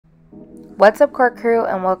What's up, Court crew,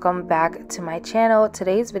 and welcome back to my channel.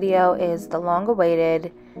 Today's video is the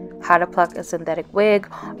long-awaited how to pluck a synthetic wig,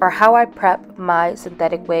 or how I prep my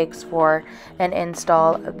synthetic wigs for an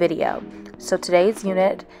install video. So today's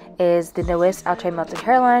unit is the newest Outre Melted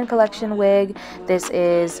Hairline collection wig. This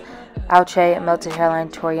is Outre Melted Hairline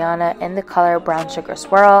Toriana in the color Brown Sugar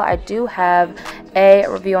Swirl. I do have a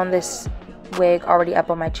review on this wig already up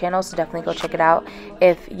on my channel, so definitely go check it out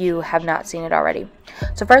if you have not seen it already.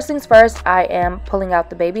 So first things first, I am pulling out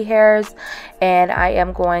the baby hairs, and I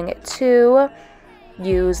am going to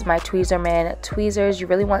use my Tweezerman tweezers. You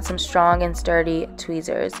really want some strong and sturdy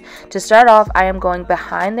tweezers. To start off, I am going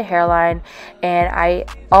behind the hairline, and I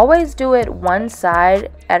always do it one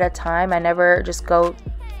side at a time. I never just go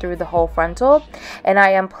through the whole frontal, and I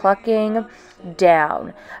am plucking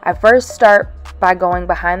down. I first start by going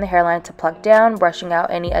behind the hairline to pluck down, brushing out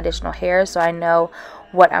any additional hair so I know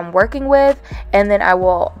what I'm working with, and then I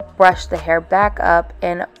will brush the hair back up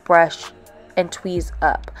and brush and tweeze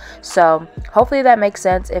up. So hopefully that makes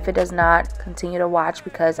sense. If it does not, continue to watch,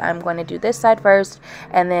 because I'm going to do this side first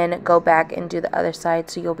and then go back and do the other side,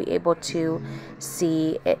 so you'll be able to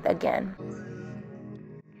see it again.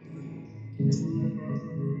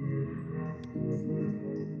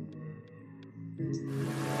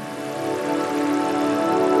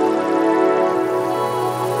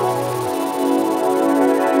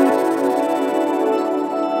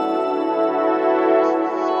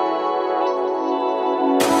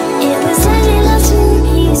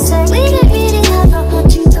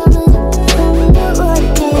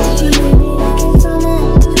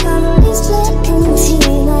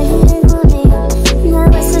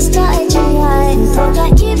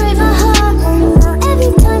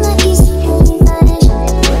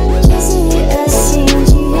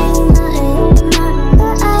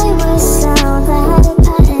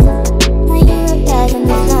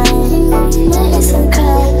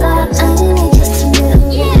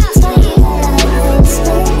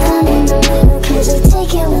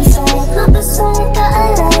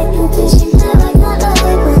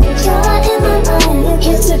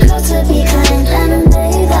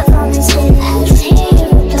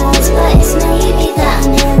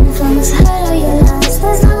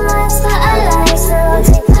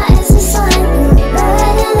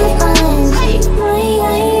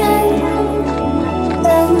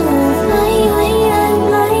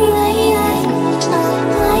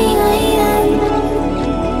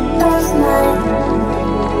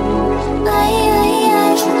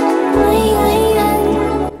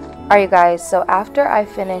 Alright guys, so after I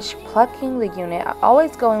finish plucking the unit, I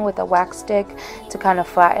always go in with a wax stick to kind of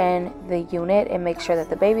flatten the unit and make sure that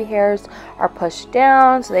the baby hairs are pushed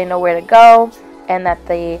down so they know where to go, and that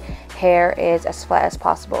the hair is as flat as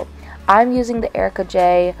possible. I'm using the Erica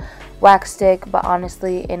J wax stick, but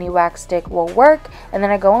honestly any wax stick will work. And then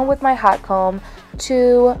I go in with my hot comb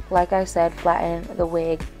to, like I said, flatten the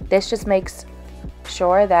wig. This just makes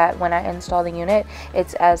sure that when I install the unit,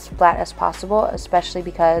 it's as flat as possible, especially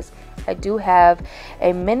because I do have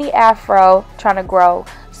a mini afro trying to grow,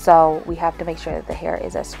 so we have to make sure that the hair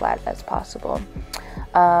is as flat as possible.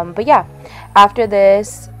 But yeah, after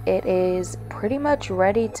this it is pretty much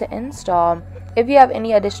ready to install. If you have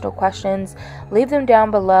any additional questions, leave them down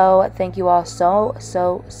below. Thank you all so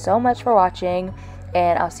much for watching,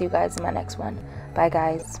 and I'll see you guys in my next one. Bye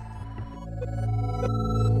guys.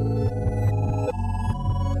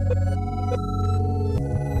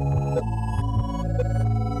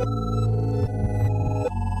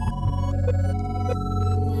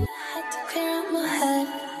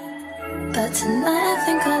 But tonight I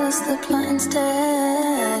think I lost the plot instead.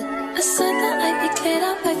 I said that I'd be cleared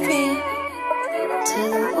up by 3. To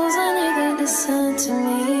the walls I knew they'd listen to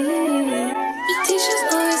me. The teachers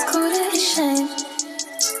always called it a shame.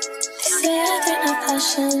 They say I don't have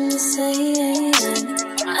passion the same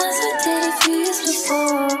as I did a few years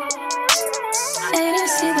before. They don't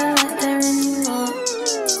see the light there anymore.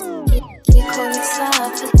 They call it sad,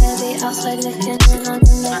 but they're the outside looking in on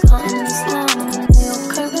them. They can't understand. They all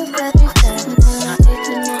cope with better.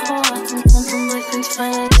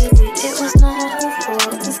 It was not her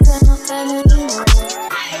fault, it's good not bad anymore.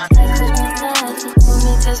 I could not dad, he told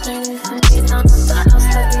me there's no room for me down on the house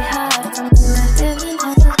that we had. I'm living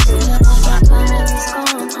on the thing, my memory's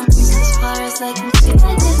gone. I'm as far as I can see. I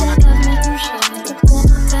didn't have me to show, but they're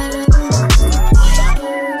not bad anymore.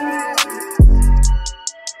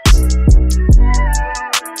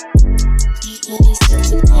 You really said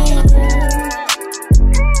to me.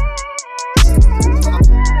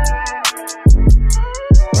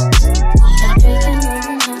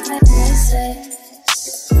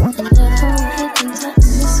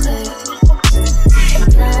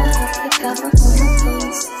 Now I have to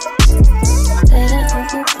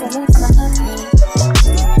Let's